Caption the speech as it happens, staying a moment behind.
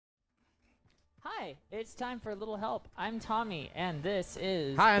Hi, it's time for a little help. I'm Tommy, and this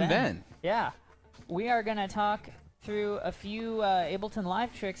is Hi, I'm Ben. Yeah, we are gonna talk through a few Ableton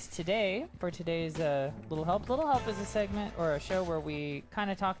Live tricks today for today's little help. Little help is a segment or a show where we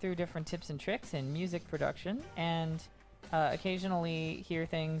kind of talk through different tips and tricks in music production, and occasionally hear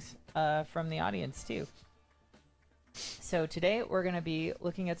things from the audience too. So today we're gonna be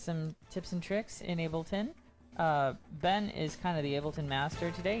looking at some tips and tricks in Ableton. Ben is kind of the Ableton master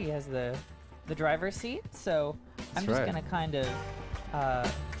today. He has the driver's seat, so I'm just gonna kind of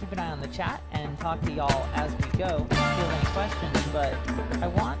keep an eye on the chat and talk to y'all as we go. If you have any questions, but I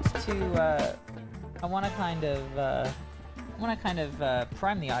want to kind of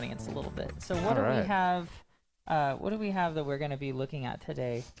prime the audience a little bit. So what do we have? What do we have that we're going to be looking at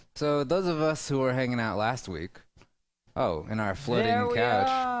today? So those of us who were hanging out last week, in our floating there we couch.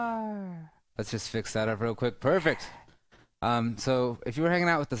 Are. Let's just fix that up real quick. Perfect. So if you were hanging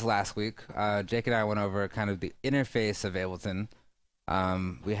out with us last week, Jake and I went over kind of the interface of Ableton.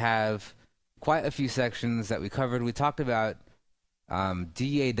 We have quite a few sections that we covered. We talked about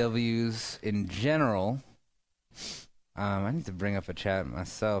DAWs in general. I need to bring up a chat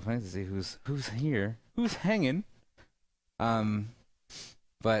myself. I need to see who's here, who's hanging.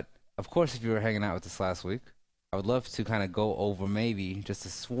 But of course, if you were hanging out with us last week, I would love to kind of go over maybe just a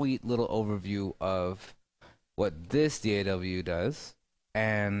sweet little overview of what this DAW does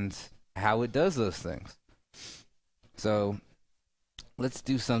and how it does those things. So let's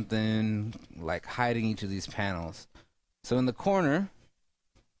do something like hiding each of these panels. So in the corner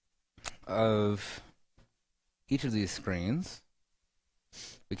of each of these screens,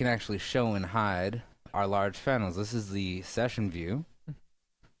 we can actually show and hide our large panels. This is the session view.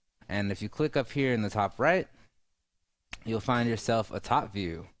 And if you click up here in the top right, you'll find yourself a top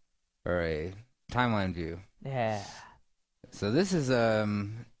view or a timeline view. Yeah. So this is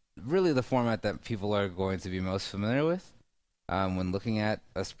really the format that people are going to be most familiar with when looking at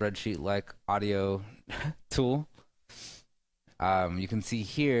a spreadsheet-like audio tool. You can see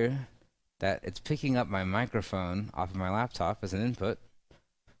here that it's picking up my microphone off of my laptop as an input.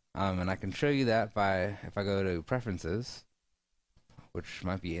 And I can show you that by, if I go to Preferences, which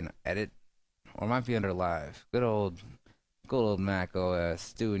might be in Edit, or might be under Live. Good old Mac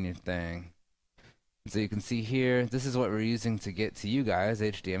OS, doing your thing. So you can see here, this is what we're using to get to you guys,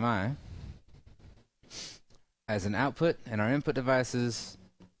 HDMI, as an output, and our input devices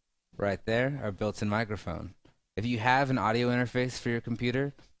right there are built-in microphone. If you have an audio interface for your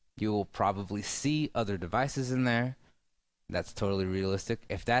computer, you will probably see other devices in there. That's totally realistic.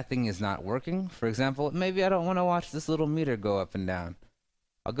 If that thing is not working, for example, maybe I don't want to watch this little meter go up and down.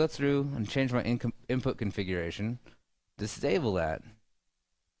 I'll go through and change my input configuration, disable that.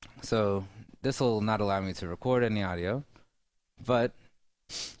 So this will not allow me to record any audio, but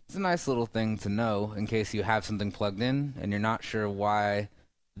it's a nice little thing to know in case you have something plugged in and you're not sure why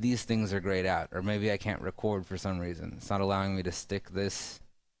these things are grayed out, or maybe I can't record for some reason. It's not allowing me to stick this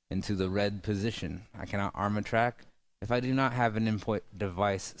into the red position. I cannot arm a track if I do not have an input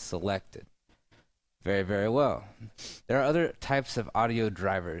device selected. Very, very well. There are other types of audio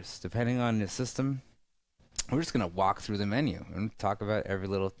drivers. Depending on the system, we're just going to walk through the menu and talk about every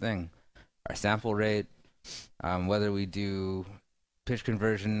little thing. Our sample rate, whether we do pitch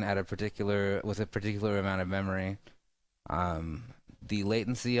conversion at with a particular amount of memory, the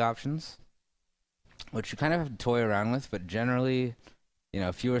latency options, which you kind of have to toy around with, but generally,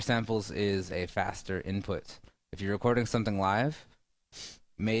 fewer samples is a faster input. If you're recording something live,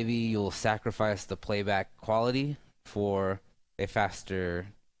 maybe you'll sacrifice the playback quality for a faster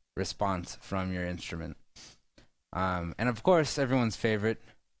response from your instrument. And of course, everyone's favorite,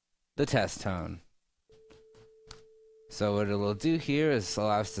 the test tone. So what it will do here is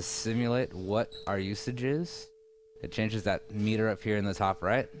allow us to simulate what our usage is. It changes that meter up here in the top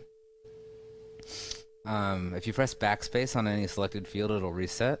right. If you press backspace on any selected field, it'll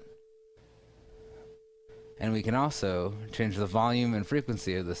reset. And we can also change the volume and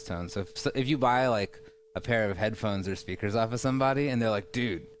frequency of this tone. So if you buy like a pair of headphones or speakers off of somebody and they're like,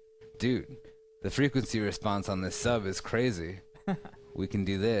 dude, the frequency response on this sub is crazy. We can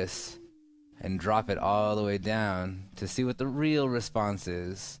do this and drop it all the way down to see what the real response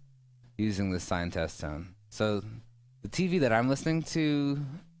is using this sine test tone. So the TV that I'm listening to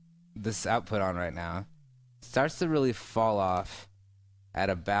this output on right now starts to really fall off at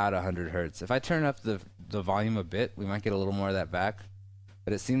about 100 hertz. If I turn up the volume a bit, we might get a little more of that back.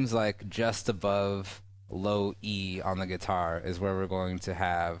 But it seems like just above low E on the guitar is where we're going to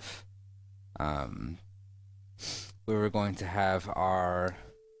have our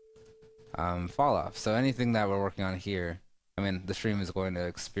fall off. So anything that we're working on here, I mean, the stream is going to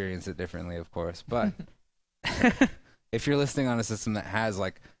experience it differently, of course, but if you're listening on a system that has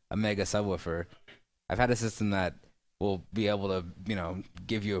like a mega subwoofer, I've had a system that will be able to, you know,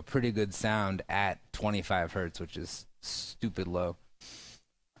 give you a pretty good sound at 25 hertz, which is stupid low.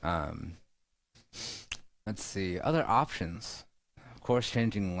 Let's see, other options. Of course,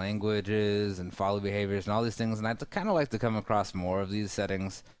 changing languages and follow behaviors and all these things, and I'd kind of like to come across more of these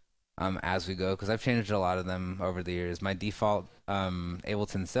settings as we go, because I've changed a lot of them over the years. My default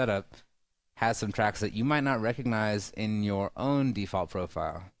Ableton setup has some tracks that you might not recognize in your own default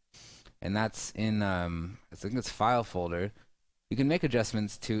profile, and that's in I think it's file folder. You can make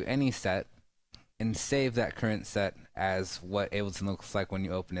adjustments to any set and save that current set as what Ableton looks like when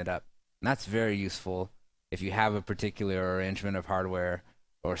you open it up. And that's very useful if you have a particular arrangement of hardware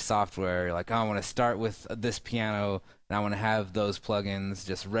or software. You're like, oh, I want to start with this piano, and I want to have those plugins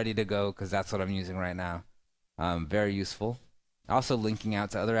just ready to go because that's what I'm using right now. Very useful. Also linking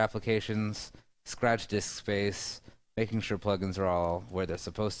out to other applications, scratch disk space, making sure plugins are all where they're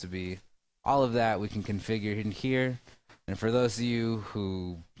supposed to be. All of that we can configure in here. And for those of you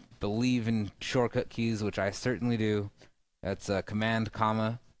who believe in shortcut keys, which I certainly do, that's Command,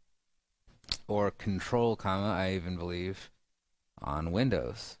 comma, or Control, comma, I even believe, on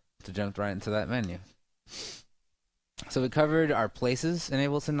Windows to jump right into that menu. So we covered our places in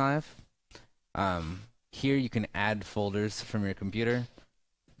Ableton Live. Here you can add folders from your computer.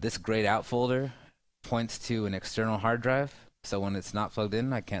 This grayed out folder points to an external hard drive, so when it's not plugged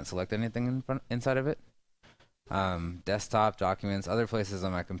in, I can't select anything inside of it. Desktop, documents, other places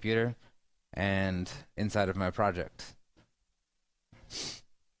on my computer, and inside of my project.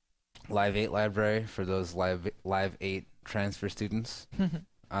 Live 8 library for those Live 8 transfer students.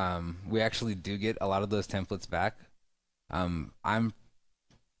 We actually do get a lot of those templates back. I'm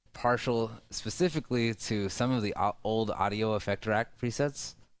partial specifically to some of the old audio effect rack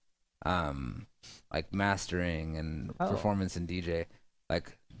presets, like mastering and performance and DJ.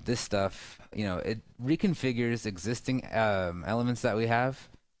 Like this stuff, you know, it reconfigures existing elements that we have,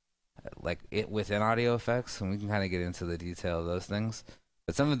 like it within audio effects, and we can kind of get into the detail of those things.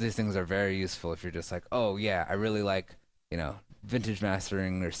 But some of these things are very useful if you're just like, oh yeah, I really like, you know, vintage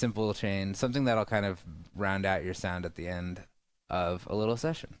mastering or simple chain, something that'll kind of round out your sound at the end of a little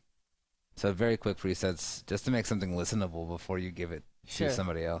session. So very quick presets just to make something listenable before you give it to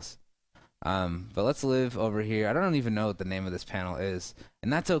somebody else. But let's live over here. I don't even know what the name of this panel is,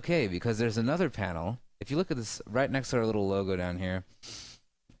 and that's okay because there's another panel. If you look at this right next to our little logo down here,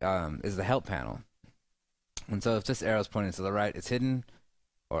 is the help panel. And so if this arrow's pointing to the right, it's hidden,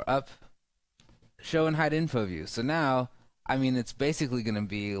 or up, show and hide info view. So now, I mean, it's basically going to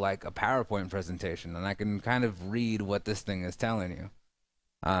be like a PowerPoint presentation, and I can kind of read what this thing is telling you.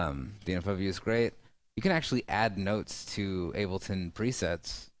 The info view is great. You can actually add notes to Ableton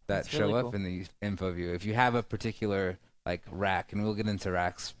presets that show up in the info view. If you have a particular like rack, and we'll get into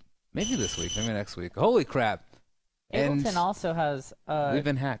racks maybe this week, maybe next week. Holy crap! Ableton also has. We've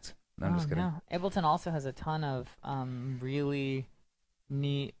been hacked. No, I'm just kidding. No. Ableton also has a ton of really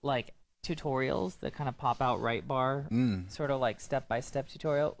neat like tutorials that kind of pop out right bar, sort of like step-by-step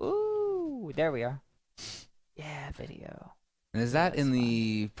tutorial. Ooh, there we are. Yeah, video. And is that in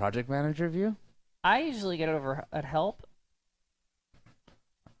the project manager view? I usually get it over at help.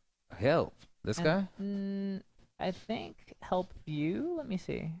 Help? This guy? I think help view. Let me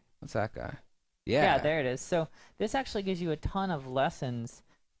see. What's that guy? Yeah. Yeah, there it is. So this actually gives you a ton of lessons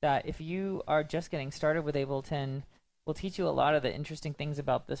that if you are just getting started with Ableton, will teach you a lot of the interesting things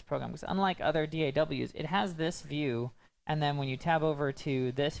about this program. Because unlike other DAWs, it has this view, and then when you tab over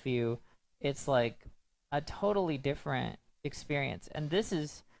to this view, it's like a totally different experience. And this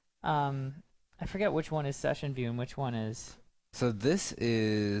is, I forget which one is session view and which one is... So this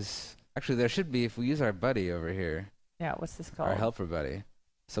is... Actually, there should be, if we use our buddy over here. Yeah, what's this called? Our helper buddy.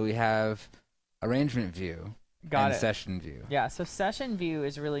 So we have arrangement view and session view. Yeah, so session view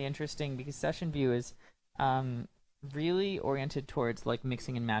is really interesting because session view is really oriented towards like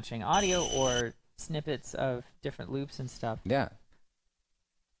mixing and matching audio or snippets of different loops and stuff. Yeah.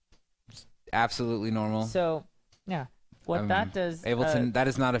 Absolutely normal. So, yeah. What that does... Ableton, that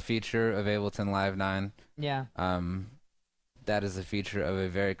is not a feature of Ableton Live 9. Yeah. That is a feature of a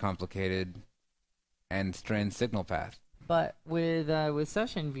very complicated and strange signal path. But with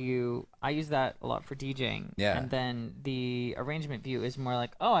session view, I use that a lot for DJing. Yeah. And then the arrangement view is more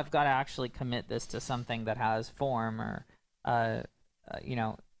like, oh, I've got to actually commit this to something that has form or, you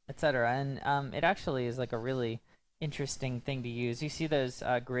know, etc. And it actually is like a really interesting thing to use. You see those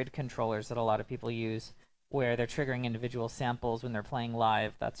grid controllers that a lot of people use where they're triggering individual samples when they're playing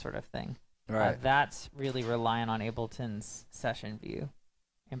live, that sort of thing. Right. That's really relying on Ableton's session view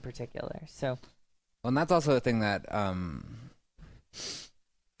in particular. So, well, and that's also a thing that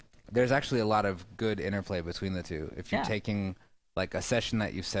there's actually a lot of good interplay between the two. If you're taking like a session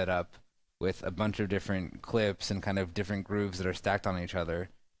that you've set up with a bunch of different clips and kind of different grooves that are stacked on each other,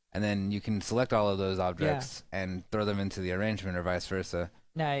 and then you can select all of those objects and throw them into the arrangement or vice versa.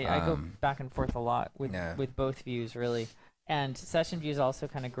 No, I go back and forth a lot with both views, really. And session view is also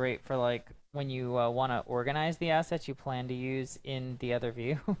kind of great for like when you want to organize the assets you plan to use in the other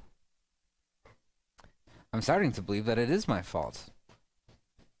view. I'm starting to believe that it is my fault.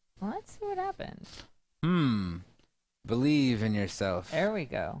 Well, let's see what happens. Believe in yourself. There we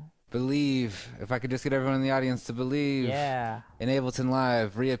go. Believe. If I could just get everyone in the audience to believe. Yeah. In Ableton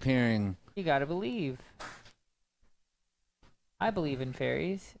Live, reappearing. You gotta believe. I believe in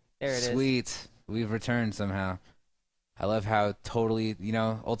fairies. There it is. Sweet. We've returned somehow. I love how totally,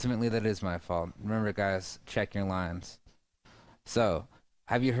 ultimately that is my fault. Remember, guys, check your lines. So,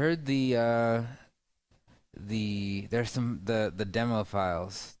 have you heard the demo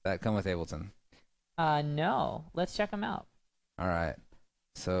files that come with Ableton? No. Let's check them out. All right.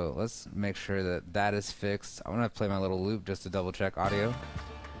 So let's make sure that that is fixed. I'm gonna play my little loop just to double check audio.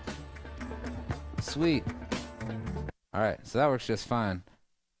 Sweet. All right. So that works just fine.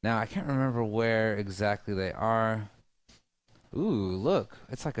 Now I can't remember where exactly they are. Ooh, look.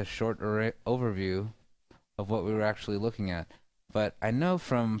 It's like a short overview of what we were actually looking at. But I know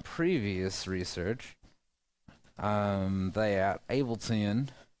from previous research that Ableton,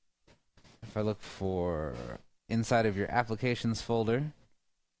 if I look for inside of your applications folder,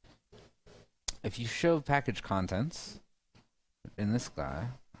 if you show package contents in this guy,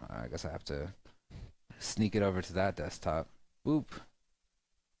 I guess I have to sneak it over to that desktop. Boop.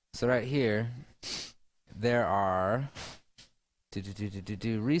 So right here, there are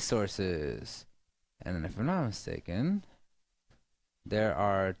resources, and then if I'm not mistaken, there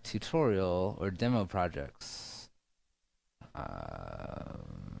are tutorial or demo projects.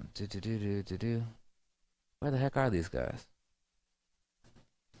 Where the heck are these guys?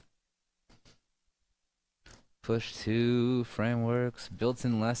 Push to frameworks,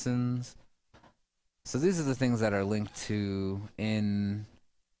 built-in lessons. So these are the things that are linked to in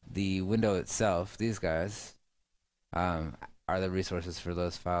the window itself. These guys are the resources for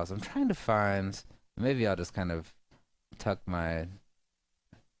those files. I'm trying to find, maybe I'll just kind of tuck my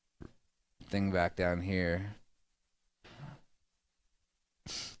thing back down here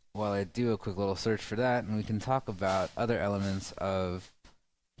while I do a quick little search for that, and we can talk about other elements of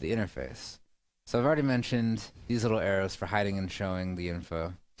the interface. So I've already mentioned these little arrows for hiding and showing the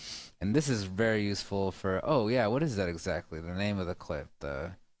info. And this is very useful for, oh yeah, what is that exactly? The name of the clip,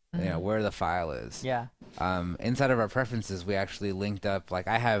 where the file is. Yeah. Inside of our preferences, we actually linked up, like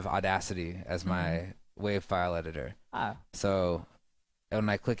I have Audacity as my WAV file editor. Ah. So when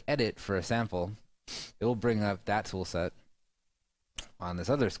I click edit for a sample, it will bring up that tool set on this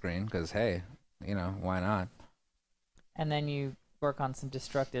other screen, because hey, why not? And then you work on some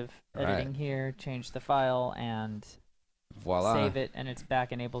destructive editing here, change the file, and voila, save it, and it's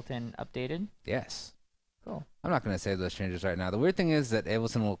back in Ableton updated. Yes. Cool. I'm not going to save those changes right now. The weird thing is that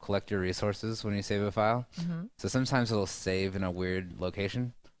Ableton will collect your resources when you save a file. So sometimes it'll save in a weird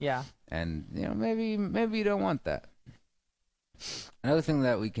location. Yeah. And maybe you don't want that. Another thing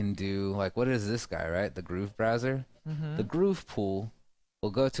that we can do, like what is this guy, right? The Groove browser. The Groove pool will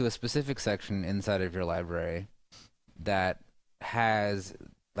go to a specific section inside of your library that has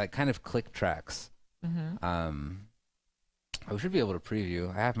like kind of click tracks. I should be able to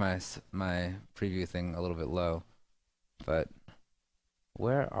preview. I have my preview thing a little bit low, but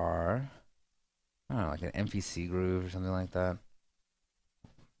where are, I don't know, like an MPC groove or something like that.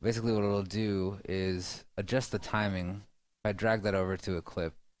 Basically what it'll do is adjust the timing. If I drag that over to a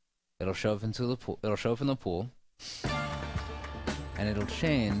clip, it'll show up into the pool. It'll show up in the pool, and it'll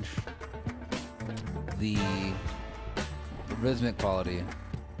change the rhythmic quality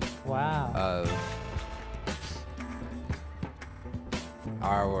of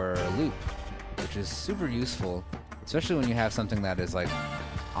our loop, which is super useful, especially when you have something that is like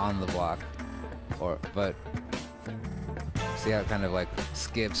on the block, but see how it kind of like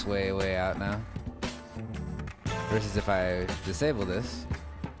skips way out now, versus if I disable this,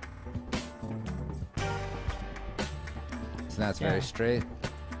 so now it's very straight.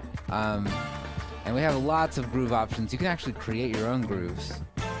 And we have lots of groove options. You can actually create your own grooves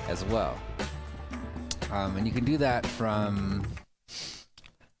as well, and you can do that from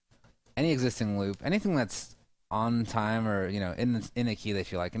any existing loop, anything that's on time, or in a key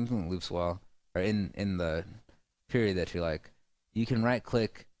that you like, anything that loops well, or in the period that you like. You can right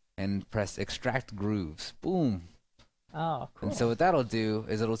click and press extract grooves. Boom. Oh, cool. And so what that'll do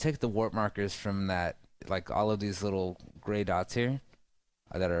is it'll take the warp markers from that, like all of these little gray dots here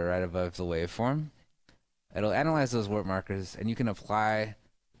that are right above the waveform. It'll analyze those warp markers, and you can apply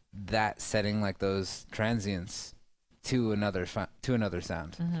that setting, like those transients, to another sound.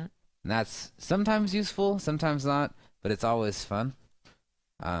 Mm-hmm. And that's sometimes useful, sometimes not, but it's always fun.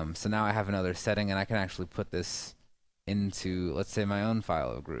 So now I have another setting, and I can actually put this into, let's say, my own file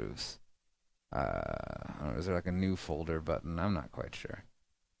of grooves. I don't know, is there like a new folder button? I'm not quite sure.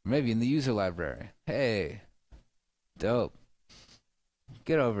 Maybe in the user library. Hey, dope.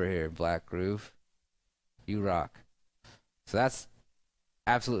 Get over here, Black Groove. You rock. So that's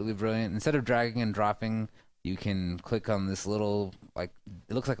absolutely brilliant. Instead of dragging and dropping, you can click on this little, like,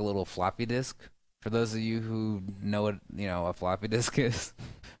 it looks like a little floppy disk. For those of you who know what, a floppy disk is,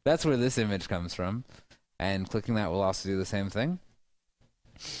 that's where this image comes from. And clicking that will also do the same thing.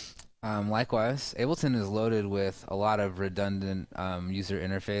 Likewise, Ableton is loaded with a lot of redundant user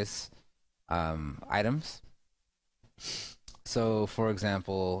interface items. So, for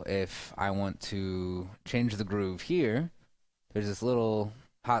example, if I want to change the groove here, there's this little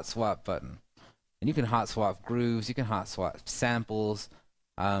hot swap button. And you can hot swap grooves, you can hot swap samples.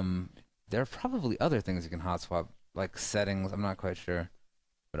 There are probably other things you can hot swap, like settings, I'm not quite sure,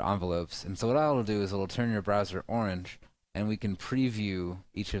 but envelopes. And so what it'll do is it'll turn your browser orange, and we can preview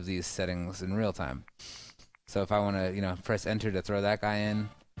each of these settings in real time. So if I want to, press enter to throw that guy in,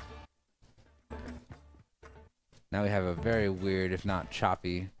 now we have a very weird, if not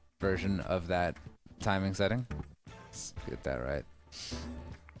choppy, version of that timing setting. Let's get that right.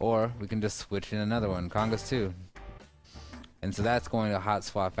 Or we can just switch in another one, congas 2. And so that's going to hot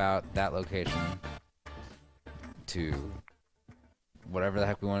swap out that location to whatever the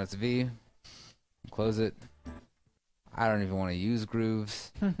heck we want it to be. Close it. I don't even want to use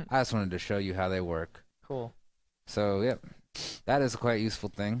grooves. I just wanted to show you how they work. Cool. So, yep. That is a quite useful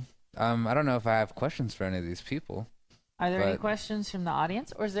thing. I don't know if I have questions for any of these people. Are there any questions from the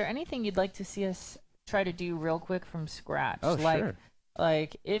audience? Or is there anything you'd like to see us try to do real quick from scratch? Oh, sure.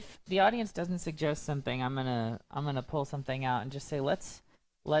 Like if the audience doesn't suggest something, I'm gonna pull something out and just say let's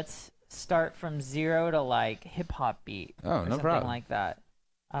start from 0 to like hip hop beat. Oh, or no something problem. like that.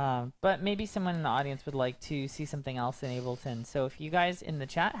 But maybe someone in the audience would like to see something else in Ableton. So if you guys in the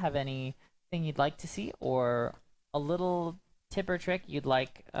chat have anything you'd like to see or a little tip or trick you'd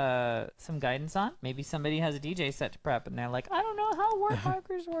like some guidance on, maybe somebody has a DJ set to prep and they're like, I don't know how warp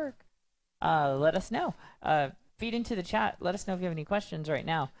markers work. Let us know. Feed into the chat. Let us know if you have any questions right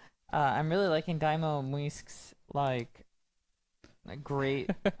now. I'm really liking Daimo Muisk's like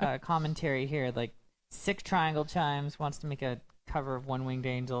great commentary here. Like sick triangle chimes, wants to make a cover of One Winged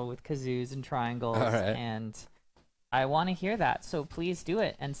Angel with kazoos and triangles. All right. And I want to hear that. So please do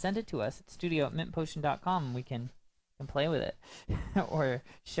it and send it to us at studio@mintpotion.com. We can play with it or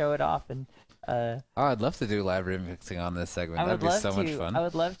show it off. And I'd love to do live remixing on this segment. That'd be so much fun. I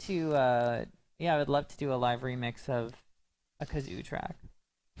would love to. I would love to do a live remix of a kazoo track.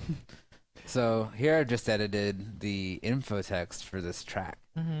 So here I just edited the info text for this track,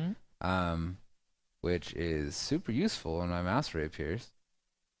 which is super useful when my mouse reappears.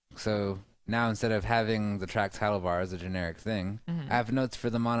 So now instead of having the track title bar as a generic thing, I have notes for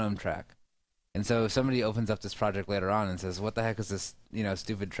the monome track. And so if somebody opens up this project later on and says, what the heck is this,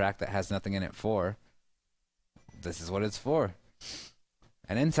 stupid track that has nothing in it for? This is what it's for.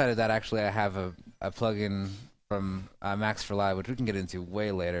 And inside of that, actually, I have a plugin from Max for Live, which we can get into way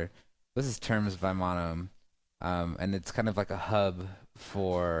later. This is Terms by Monome, and it's kind of like a hub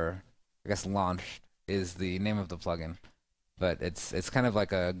for, I guess, Launched is the name of the plugin. But it's kind of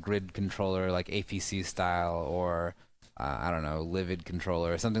like a grid controller, like APC style, or I don't know, Livid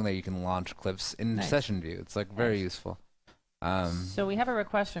controller, or something that you can launch clips in session view. It's like very useful. So we have a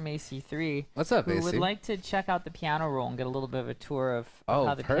request from AC3. What's up, who AC? would like to check out the piano roll and get a little bit of a tour of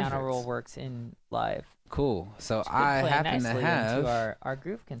how the piano roll works in live. Cool. So I happen to have into our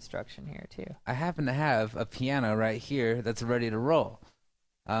groove construction here too. I happen to have a piano right here that's ready to roll.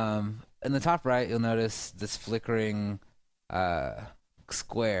 In the top right, you'll notice this flickering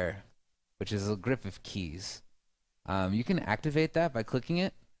square, which is a grip of keys. You can activate that by clicking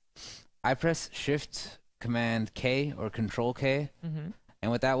it. I press Shift Command K or Control K, and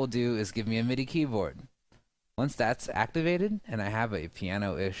what that will do is give me a MIDI keyboard. Once that's activated and I have a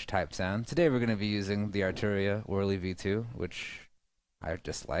piano-ish type sound, today we're going to be using the Arturia Whirly V2, which I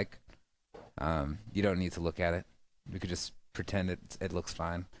just like. You don't need to look at it. We could just pretend it looks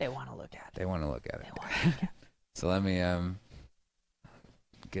fine. They want to look at it. They want to look at it. So let me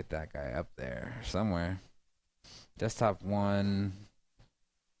get that guy up there somewhere. Desktop 1.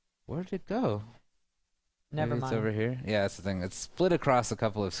 Where did it go? Never Maybe mind. it's over here. Yeah, that's the thing. It's split across a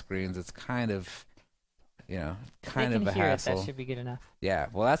couple of screens. It's kind of, If kind they of can a hear hassle. it, that should be good enough. Yeah,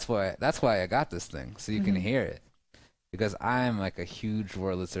 well, that's why I got this thing, so you can Mhm. hear it, because I'm like a huge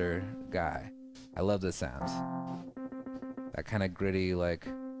Wurlitzer guy. I love the sounds. That kind of gritty, like,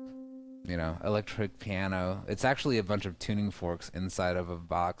 electric piano. It's actually a bunch of tuning forks inside of a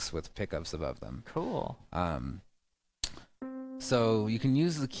box with pickups above them. Cool. So you can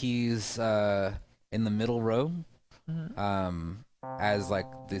use the keys in the middle row as like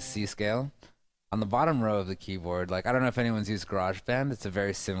the C scale. On the bottom row of the keyboard, like, I don't know if anyone's used GarageBand. It's a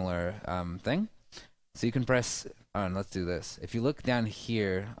very similar thing. So you can press, let's do this. If you look down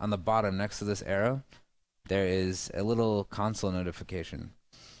here on the bottom next to this arrow, there is a little console notification.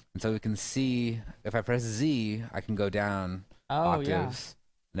 And so we can see, if I press Z, I can go down octaves. Yeah.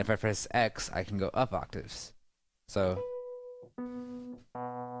 And if I press X, I can go up octaves. So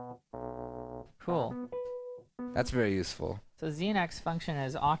Cool. that's very useful. So Z and X function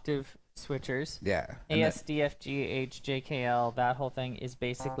as octave switchers. Yeah. A, S, D, F, G, H, J, K, L, that whole thing is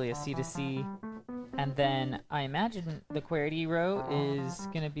basically a C to C. And then I imagine the QWERTY row is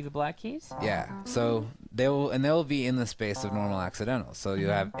going to be the black keys? Yeah. So they'll be in the space of normal accidentals. So you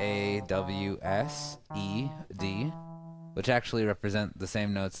have A, W, S, E, D, which actually represent the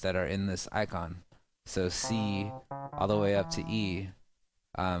same notes that are in this icon. So C all the way up to E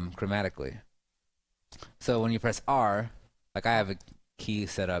chromatically. So when you press R, like, I have a key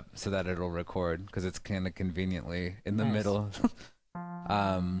set up so that it'll record, because it's kind of conveniently in the middle.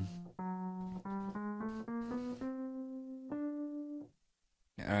 All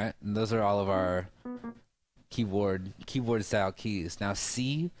right, and those are all of our keyboard style keys. Now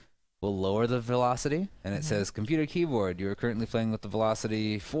C will lower the velocity, and it says computer keyboard, you are currently playing with the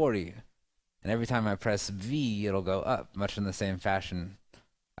velocity 40. And every time I press V, it'll go up, much in the same fashion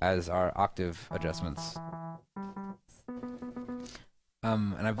as our octave adjustments.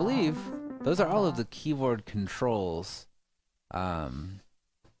 And I believe those are all of the keyboard controls. I'm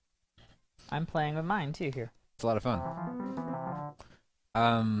playing with mine too here. It's a lot of fun.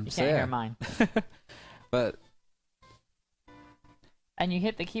 You can't hear mine. But and you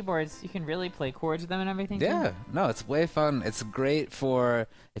hit the keyboards, you can really play chords with them and everything too? yeah, no, it's way fun. It's great for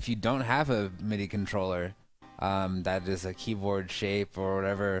if you don't have a MIDI controller that is a keyboard shape or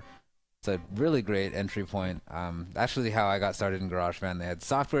whatever. It's a really great entry point. Actually, how I got started in GarageBand, they had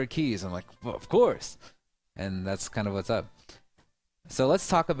software keys. I'm like, well, of course. And that's kind of what's up. So let's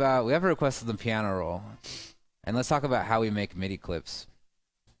talk about, we have a request of the piano roll. And let's talk about how we make MIDI clips.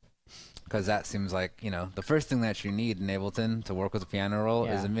 Because that seems like, the first thing that you need in Ableton to work with a piano roll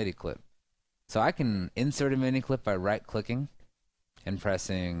is a MIDI clip. So I can insert a MIDI clip by right-clicking and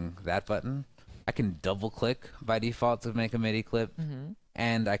pressing that button. I can double-click by default to make a MIDI clip.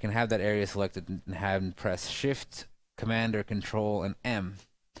 And I can have that area selected and press Shift, Command, or Control, and M.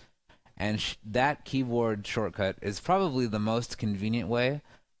 And that keyboard shortcut is probably the most convenient way,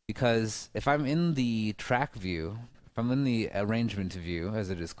 because if I'm in the track view, if I'm in the arrangement view, as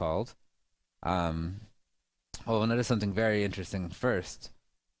it is called, we'll notice something very interesting first,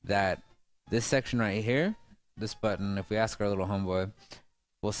 that this section right here, this button, if we ask our little homeboy,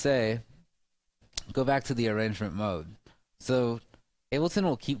 will say, go back to the arrangement mode. So Ableton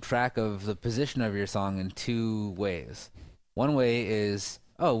will keep track of the position of your song in two ways. One way is,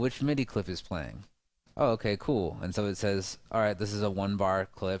 which MIDI clip is playing? Oh, okay, cool. And so it says, all right, this is a 1-bar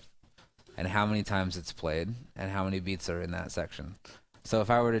clip, and how many times it's played, and how many beats are in that section. So if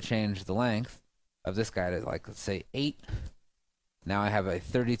I were to change the length of this guy to, like, let's say 8, now I have a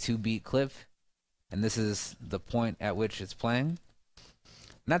 32-beat clip, and this is the point at which it's playing. And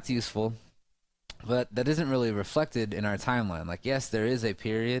that's useful, but that isn't really reflected in our timeline. Like, yes, there is a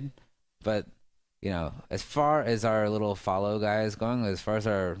period, but, as far as our little follow guy is going, as far as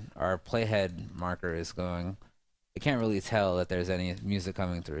our playhead marker is going, I can't really tell that there's any music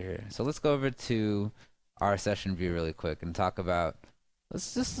coming through here. So let's go over to our session view really quick and talk about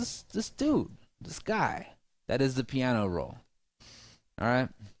this dude, this guy. That is the piano roll. All right?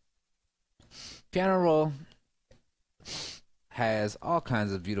 Piano roll has all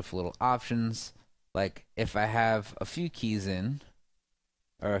kinds of beautiful little options. Like, if I have a few keys in,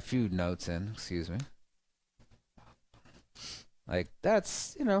 or a few notes in, excuse me. Like,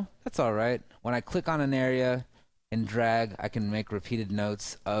 that's all right. When I click on an area and drag, I can make repeated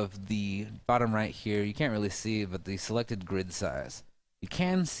notes of the bottom right here. You can't really see, but the selected grid size. You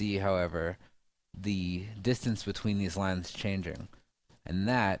can see, however, the distance between these lines changing. And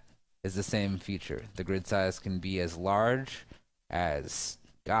that is the same feature. The grid size can be as large as,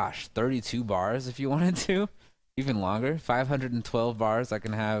 32 bars if you wanted to. even longer. 512 bars I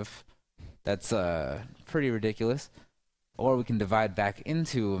can have. That's pretty ridiculous. Or we can divide back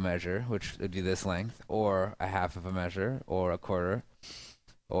into a measure, which would be this length, or a half of a measure, or a quarter,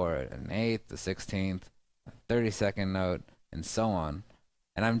 or an eighth, a 16th, a 32nd note, and so on.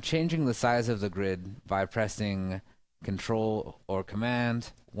 And I'm changing the size of the grid by pressing Control or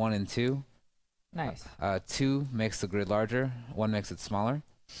Command 1 and 2. Nice. 2 makes the grid larger, 1 makes it smaller.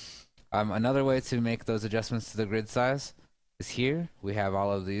 Another way to make those adjustments to the grid size is here. We have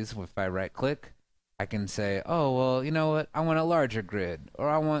all of these. If I right-click, I can say, oh, well, you know what? I want a larger grid, or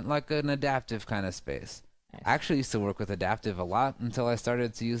I want like an adaptive kind of space. Nice. I actually used to work with adaptive a lot until I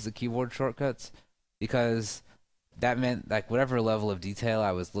started to use the keyboard shortcuts, because that meant like whatever level of detail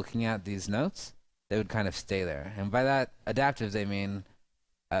I was looking at these notes, they would kind of stay there. And by that adaptive, they mean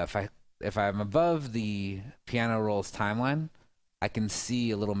if I'm above the piano roll's timeline, I can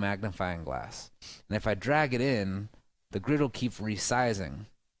see a little magnifying glass. And if I drag it in, the grid will keep resizing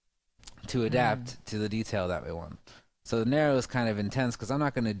to adapt to the detail that we want. So the narrow is kind of intense because I'm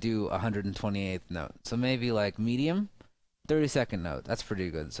not going to do 128th note. So maybe like medium, 32nd note. That's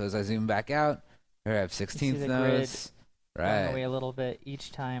pretty good. So as I zoom back out, here I have 16th notes. Right. Going away a little bit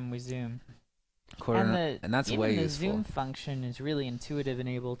each time we zoom. And that's way the useful. zoom function is really intuitive in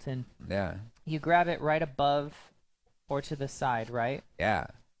Ableton. Yeah. You grab it right above or to the side, right? Yeah.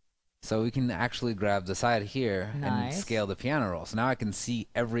 So we can actually grab the side here and Nice. scale the piano roll. So now I can see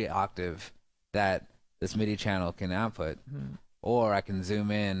every octave that this MIDI channel can output. Or I can zoom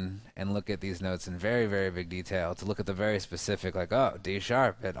in and look at these notes in very, very big detail to look at the very specific, like, oh, D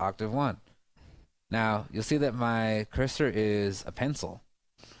sharp at octave 1. Now, you'll see that my cursor is a pencil.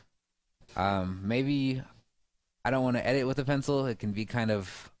 Maybe I don't want to edit with a pencil. It can be kind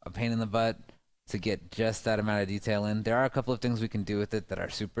of a pain in the butt to get just that amount of detail in. There are a couple of things we can do with it that are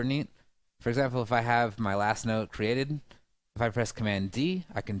super neat. For example, if I have my last note created, if I press Command D,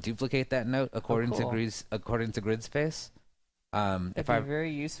 I can duplicate that note according to grid space. It'd be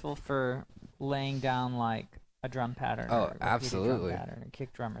very useful for laying down like a drum pattern. Oh, or absolutely. Drum pattern, or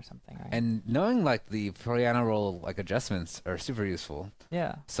kick drum or something, right? And knowing like the piano roll like adjustments are super useful.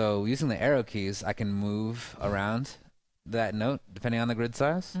 Yeah. So using the arrow keys, I can move around that note depending on the grid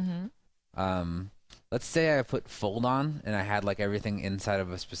size. Let's say I put fold on and I had like everything inside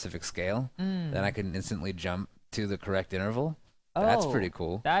of a specific scale, then I can instantly jump to the correct interval. Oh, that's pretty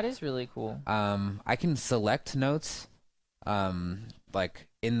cool. That is really cool. I can select notes like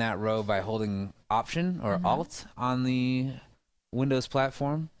in that row by holding Option or Alt on the Windows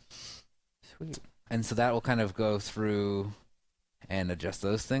platform. Sweet. And so that will kind of go through and adjust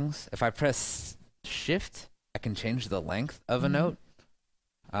those things. If I press Shift, I can change the length of a note.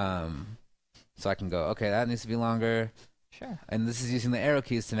 So I can go, okay, that needs to be longer. Sure. And this is using the arrow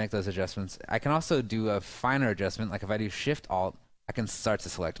keys to make those adjustments. I can also do a finer adjustment. Like if I do Shift Alt, I can start to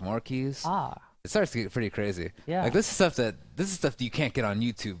select more keys. It starts to get pretty crazy. Yeah. Like this is stuff that you can't get on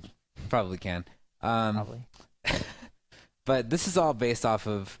YouTube. Probably can. Probably. But this is all based off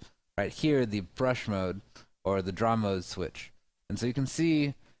of right here the brush mode or the draw mode switch. And so you can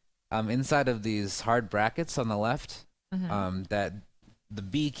see inside of these hard brackets on the left that the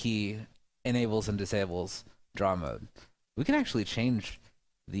B key enables and disables draw mode. We can actually change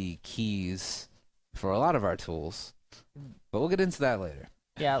the keys for a lot of our tools, but we'll get into that later.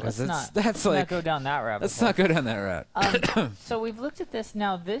 Yeah, let's not go down that rabbit hole. Let's not go down that route. So we've looked at this.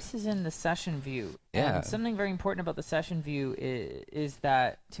 Now this is in the session view. Yeah. And something very important about the session view is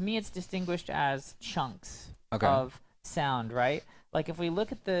that, to me, it's distinguished as chunks of sound, right? Like if we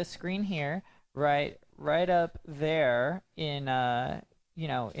look at the screen here, right up there in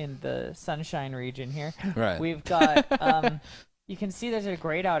in the sunshine region here, right. We've got you can see there's a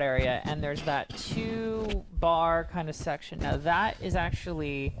grayed out area, and there's that 2-bar kind of section. Now that is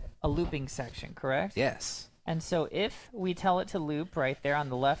actually a looping section, correct? Yes. And so if we tell it to loop right there on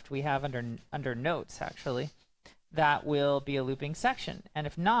the left, we have under notes actually, that will be a looping section. And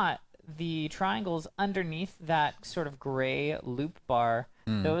if not, the triangles underneath that sort of gray loop bar,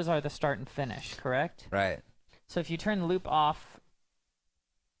 those are the start and finish, correct? Right. So if you turn the loop off,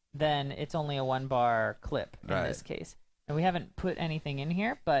 then it's only a 1-bar clip in this case. And we haven't put anything in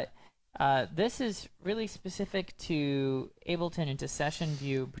here, but this is really specific to Ableton and to session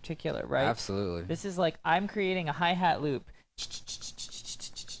view in particular, right? Absolutely. This is like I'm creating a hi-hat loop,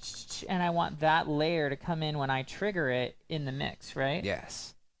 and I want that layer to come in when I trigger it in the mix, right?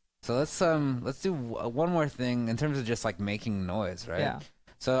 Yes. So let's do one more thing in terms of just like making noise, right? Yeah.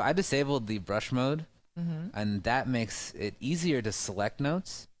 So I disabled the brush mode, and that makes it easier to select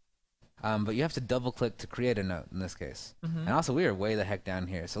notes. But you have to double click to create a note in this case. Mm-hmm. And also we are way the heck down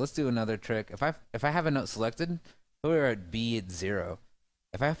here. So let's do another trick. If I have a note selected, we're at B at 0.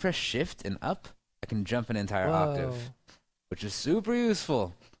 If I press shift and up, I can jump an entire octave, which is super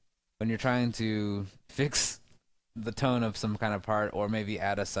useful when you're trying to fix the tone of some kind of part, or maybe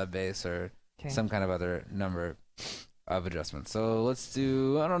add a sub bass or some kind of other number of adjustments. So let's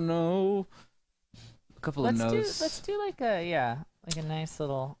do, I don't know, a couple of notes. Let's do like a nice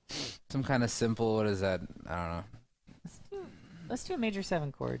little, some kind of simple, what is that? I don't know. Let's do a major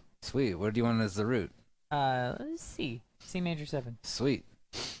 7 chord. Sweet. What do you want as the root? Let's see. C major 7. Sweet.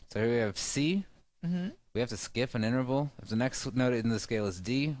 So here we have C. Mm-hmm. We have to skip an interval. If the next note in the scale is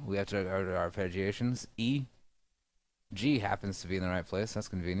D, we have to go to our arpeggiations. E. G happens to be in the right place. That's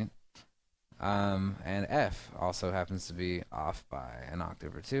convenient. And F also happens to be off by an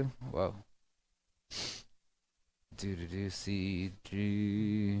octave or two. Whoa. Do C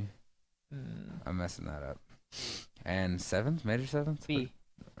G. I'm messing that up. And 7th, major 7th. B.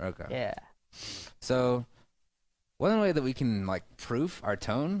 Okay. Yeah. So one way that we can like proof our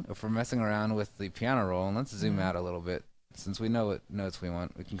tone, if we're messing around with the piano roll, and let's zoom out a little bit, since we know what notes we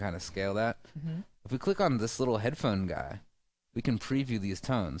want, we can kind of scale that. If we click on this little headphone guy, we can preview these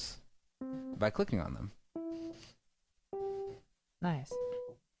tones by clicking on them. Nice.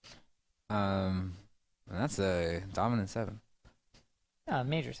 And that's a dominant 7.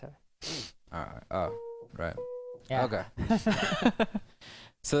 Major 7. All right. Oh, right. Yeah. Okay.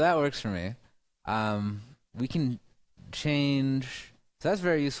 So that works for me. We can change. So that's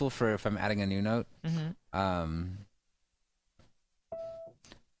very useful for if I'm adding a new note.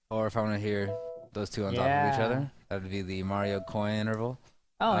 Or if I want to hear those two on top of each other. That would be the Mario coin interval.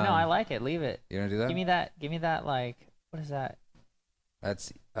 Oh, no, I like it. Leave it. You want to do that? Give me that, like, what is that?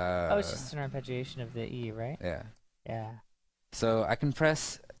 That's, it's just an arpeggiation of the E, right? Yeah. Yeah. So I can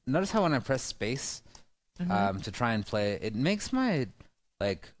press, notice how when I press space to try and play it, it makes my,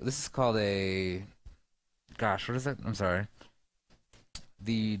 like, this is called a, gosh, what is that? I'm sorry.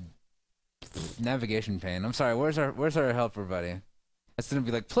 The navigation pane. I'm sorry, where's our helper buddy? It's gonna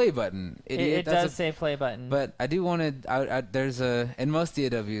be like play button. Idiot. It does say play button. But I do want to. There's in most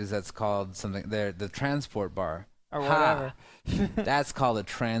DAWs that's called something. There, the transport bar or whatever. That's called a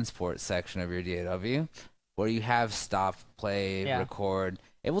transport section of your DAW, where you have stop, play, record.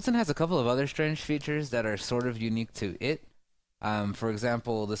 Ableton has a couple of other strange features that are sort of unique to it. For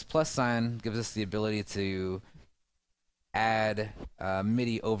example, this plus sign gives us the ability to add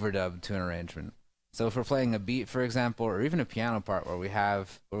MIDI overdub to an arrangement. So if we're playing a beat, for example, or even a piano part where we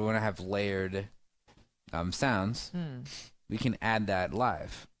want to have layered sounds, we can add that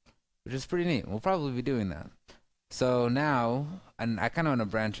live, which is pretty neat. We'll probably be doing that. So now, and I kind of want to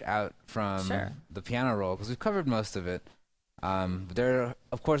branch out from the piano roll because we've covered most of it. There are,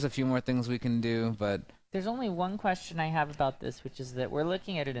 of course, a few more things we can do, but there's only one question I have about this, which is that we're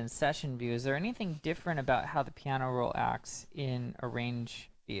looking at it in session view. Is there anything different about how the piano roll acts in arrange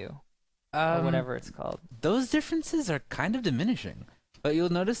view? Or whatever it's called. Those differences are kind of diminishing, but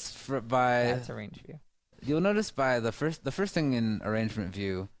you'll notice that's arrange view. You'll notice by the first thing in arrangement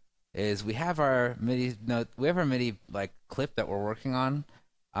view is we have our MIDI note. We have our MIDI like clip that we're working on.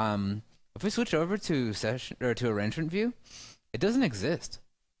 If we switch over to session or to arrangement view, it doesn't exist.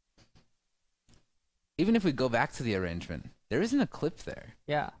 Even if we go back to the arrangement, there isn't a clip there.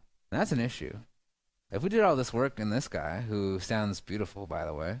 Yeah, and that's an issue. If we did all this work in this guy, who sounds beautiful, by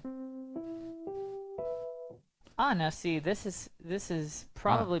the way. Now see, this is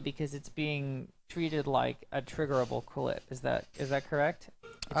probably because it's being treated like a triggerable clip. Is that correct?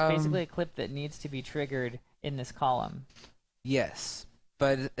 It's basically a clip that needs to be triggered in this column. Yes,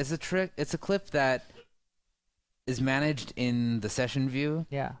 but it's a clip that is managed in the session view.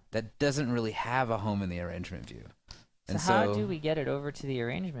 Yeah. That doesn't really have a home in the arrangement view. So how do we get it over to the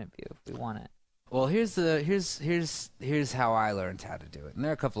arrangement view if we want it? Well, here's how I learned how to do it, and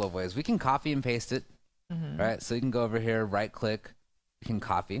there are a couple of ways. We can copy and paste it. Right, so you can go over here, right-click, you can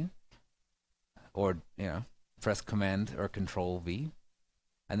copy, or press Command or Control V,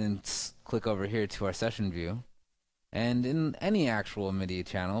 and then click over here to our session view, and in any actual MIDI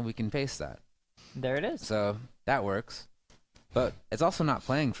channel, we can paste that. There it is. So that works, but it's also not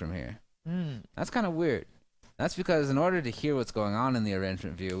playing from here. That's kind of weird. That's because in order to hear what's going on in the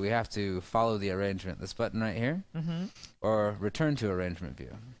arrangement view, we have to follow the arrangement, this button right here, or return to arrangement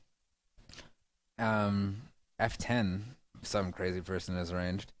view. F10, some crazy person has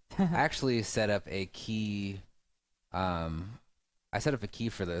arranged. I actually set up a key. I set up a key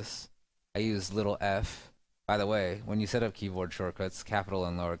for this. I use little f. By the way, when you set up keyboard shortcuts, capital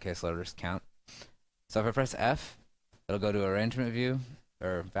and lowercase letters count. So if I press F, it'll go to arrangement view.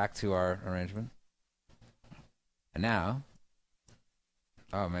 or back to our arrangement. And now,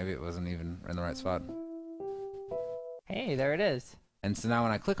 oh, maybe it wasn't even in the right spot. Hey, there it is. And so now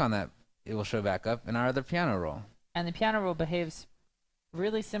when I click on that, it will show back up in our other piano roll. And the piano roll behaves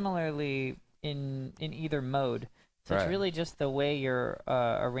really similarly in either mode. So it's really just the way you're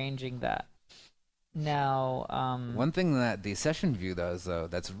arranging that. Now, one thing that the session view does, though,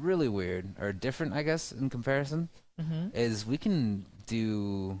 that's really weird, or different, I guess, in comparison, is we can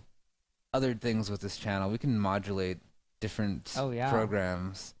do other things with this channel. We can modulate different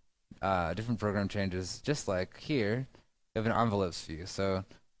programs, different program changes, just like here. We have an envelopes view. So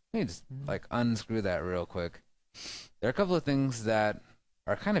let me just like unscrew that real quick. There are a couple of things that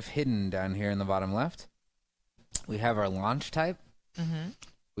are kind of hidden down here in the bottom left. We have our launch type.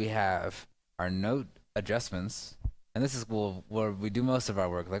 We have our note adjustments. And this is where we do most of our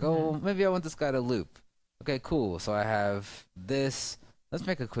work. Like, oh, maybe I want this guy to loop. Okay, cool. So I have this. Let's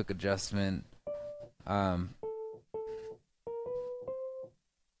make a quick adjustment.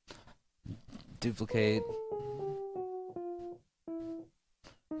 Duplicate.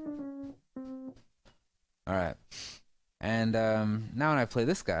 All right. And now when I play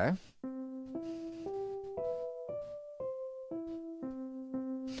this guy,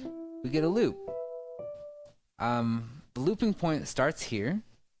 we get a loop. The looping point starts here.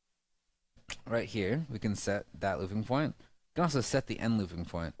 Right here, we can set that looping point. We can also set the end looping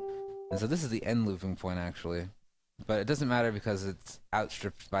point. And so this is the end looping point, actually. But it doesn't matter because it's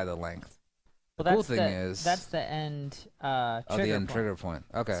outstripped by the length. Well, the cool thing is... That's the end trigger the end point. Trigger point.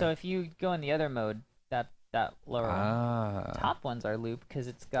 Okay. So if you go in the other mode, that lower one, top ones are loop because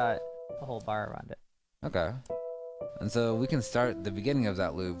it's got a whole bar around it. Okay. And so we can start the beginning of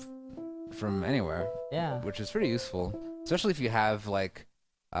that loop from anywhere. Yeah. Which is pretty useful, especially if you have like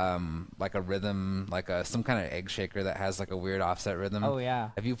a rhythm, like some kind of egg shaker that has like a weird offset rhythm. Oh yeah.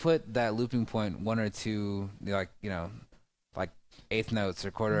 If you put that looping point one or two, like eighth notes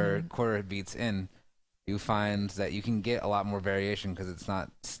or quarter beats in, you find that you can get a lot more variation because it's not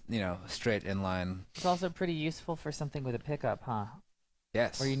straight in line. It's also pretty useful for something with a pickup, huh?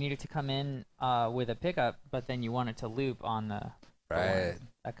 Yes. Where you need it to come in with a pickup, but then you want it to loop on the right.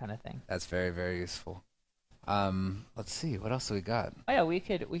 That kind of thing. That's very, very useful. Let's see, what else do we got? Oh yeah, we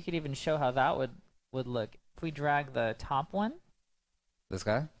could even show how that would look if we drag the top one. This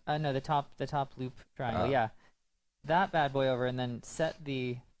guy? No, the top loop triangle. Yeah, that bad boy over, and then set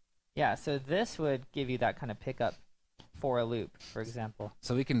the. Yeah, so this would give you that kind of pickup for a loop, for example.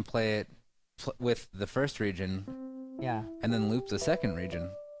 So we can play it with the first region. Yeah. And then loop the second region.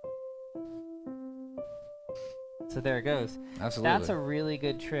 So there it goes. Absolutely. That's a really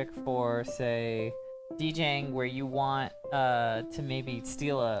good trick for, say, DJing where you want to maybe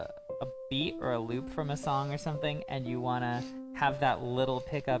steal a beat or a loop from a song or something, and you want to have that little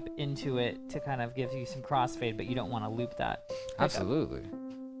pickup into it to kind of give you some crossfade, but you don't want to loop that pickup. Absolutely.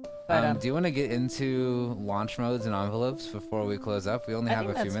 But, do you want to get into launch modes and envelopes before we close up? We only have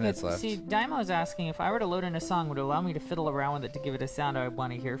a few minutes left. See, Daimo's asking if I were to load in a song, would it allow me to fiddle around with it to give it a sound I would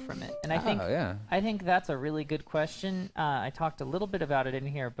want to hear from it? And I think that's a really good question. I talked a little bit about it in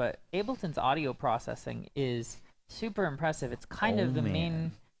here, but Ableton's audio processing is super impressive. It's kind of the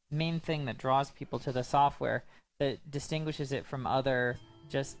main thing that draws people to the software, that distinguishes it from other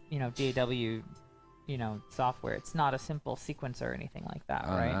just DAW software. It's not a simple sequencer or anything like that,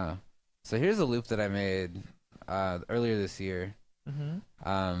 right? No. So here's a loop that I made earlier this year. Let's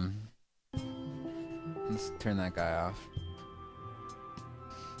turn that guy off.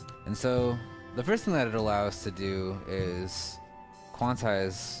 And so the first thing that it allows us to do is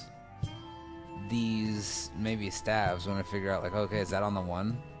quantize these maybe stabs. We want to figure out like, okay, is that on the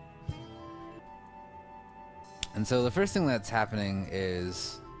one? And so the first thing that's happening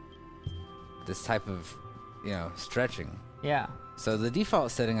is this type of, stretching. Yeah. So the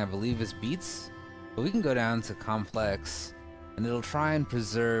default setting, I believe, is beats, but we can go down to complex, and it'll try and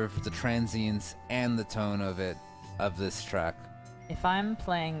preserve the transients and the tone of this track. If I'm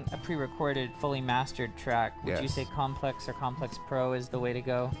playing a pre-recorded, fully mastered track, would you say complex or complex pro is the way to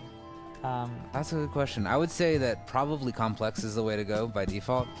go? That's a good question. I would say that probably complex is the way to go by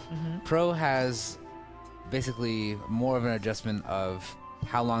default. Pro has basically more of an adjustment of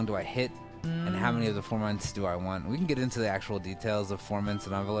how long do I hit and how many of the formants do I want. We can get into the actual details of formants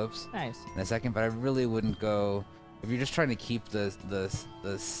and envelopes in a second, but I really wouldn't go, if you're just trying to keep the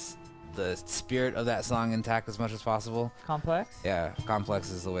spirit of that song intact as much as possible. Complex? Yeah,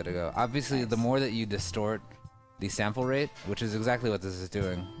 complex is the way to go. Obviously, the more that you distort the sample rate, which is exactly what this is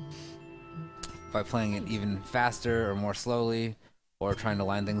doing, by playing it even faster or more slowly, or trying to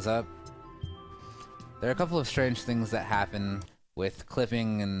line things up, there are a couple of strange things that happen with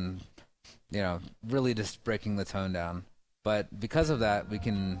clipping and, really just breaking the tone down. But because of that, we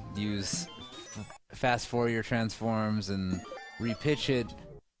can use fast Fourier transforms and repitch it.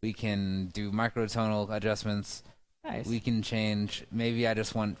 We can do microtonal adjustments. Nice. We can change. Maybe I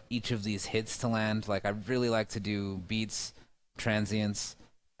just want each of these hits to land. Like, I really like to do beats, transients,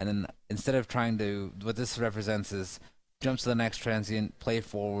 and then instead of trying to, what this represents is jump to the next transient, play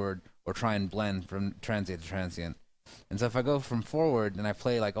forward, or try and blend from transient to transient. And so if I go from forward and I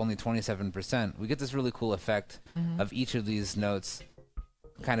play like only 27%, we get this really cool effect of each of these notes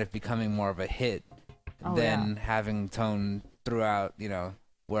kind of becoming more of a hit than having tone throughout,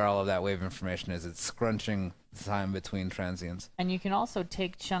 where all of that wave information is. It's scrunching the time between transients. And you can also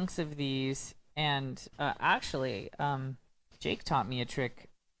take chunks of these and Jake taught me a trick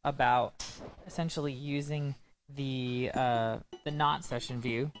about essentially using the not session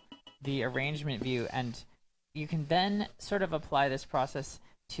view, the arrangement view, and you can then sort of apply this process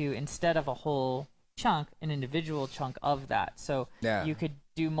to, instead of a whole chunk, an individual chunk of that. So you could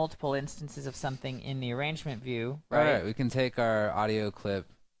do multiple instances of something in the arrangement view, right? All right, we can take our audio clip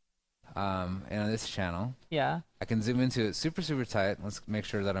in this channel. Yeah. I can zoom into it super, super tight. Let's make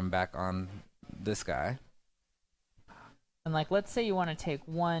sure that I'm back on this guy. And like, let's say you want to take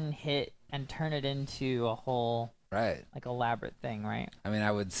one hit and turn it into a whole, like, elaborate thing, right? I mean,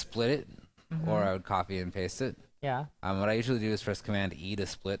 I would split it, or I would copy and paste it. Yeah. What I usually do is press Command E to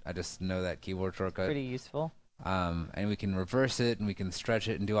split. I just know that keyboard shortcut. Pretty useful. And we can reverse it, and we can stretch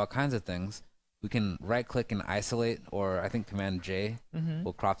it and do all kinds of things. We can right-click and isolate, or I think Command J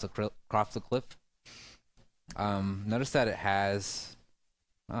will crop the clip. Notice that it has...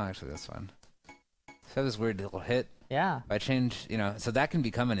 Oh, actually, that's fine. So this weird little hit. Yeah. If I change, so that can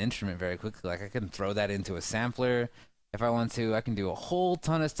become an instrument very quickly. Like, I can throw that into a sampler if I want to. I can do a whole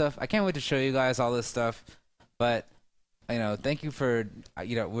ton of stuff. I can't wait to show you guys all this stuff. But, thank you for,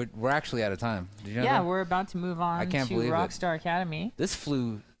 we're actually out of time. Did you know that? We're about to move on to Rockstar Academy. This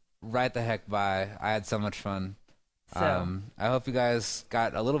flew right the heck by. I had so much fun. So, I hope you guys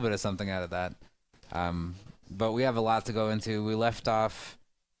got a little bit of something out of that. But we have a lot to go into. We left off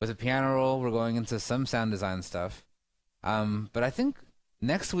with a piano roll. We're going into some sound design stuff. But I think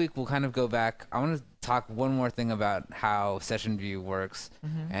next week we'll kind of go back. I want to talk one more thing about how session view works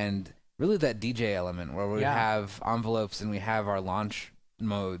and really that DJ element where we have envelopes and we have our launch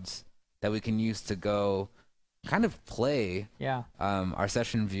modes that we can use to go kind of play our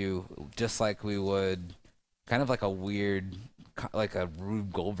session view just like we would kind of like a weird, like a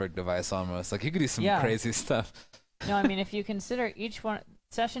Rube Goldberg device almost. Like, you could do some crazy stuff. No, I mean, if you consider each one...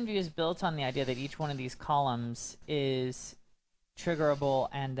 Session view is built on the idea that each one of these columns is triggerable,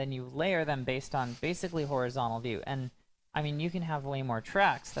 and then you layer them based on basically horizontal view. And I mean, you can have way more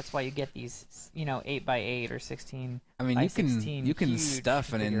tracks. That's why you get these, 8x8 or 16. I mean, you can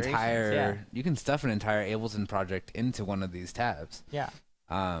stuff an entire Ableton project into one of these tabs. Yeah.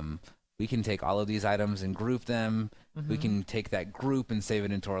 We can take all of these items and group them. We can take that group and save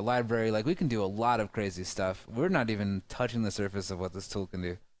it into our library. Like, we can do a lot of crazy stuff. We're not even touching the surface of what this tool can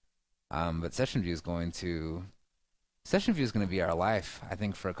do. But Session View is going to be our life, I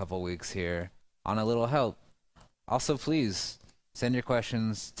think, for a couple weeks here on A Little Help. Also, please send your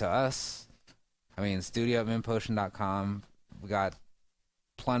questions to us. I mean, studio@mintpotion.com. We got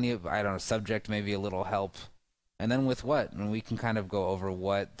plenty of, subject, maybe a little help. And then with what? And we can kind of go over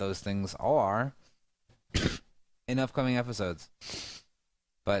what those things are in upcoming episodes.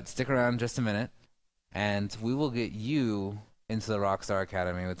 But stick around just a minute, and we will get you into the Rockstar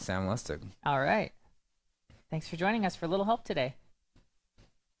Academy with Sam Lustig. All right. Thanks for joining us for A Little Help today.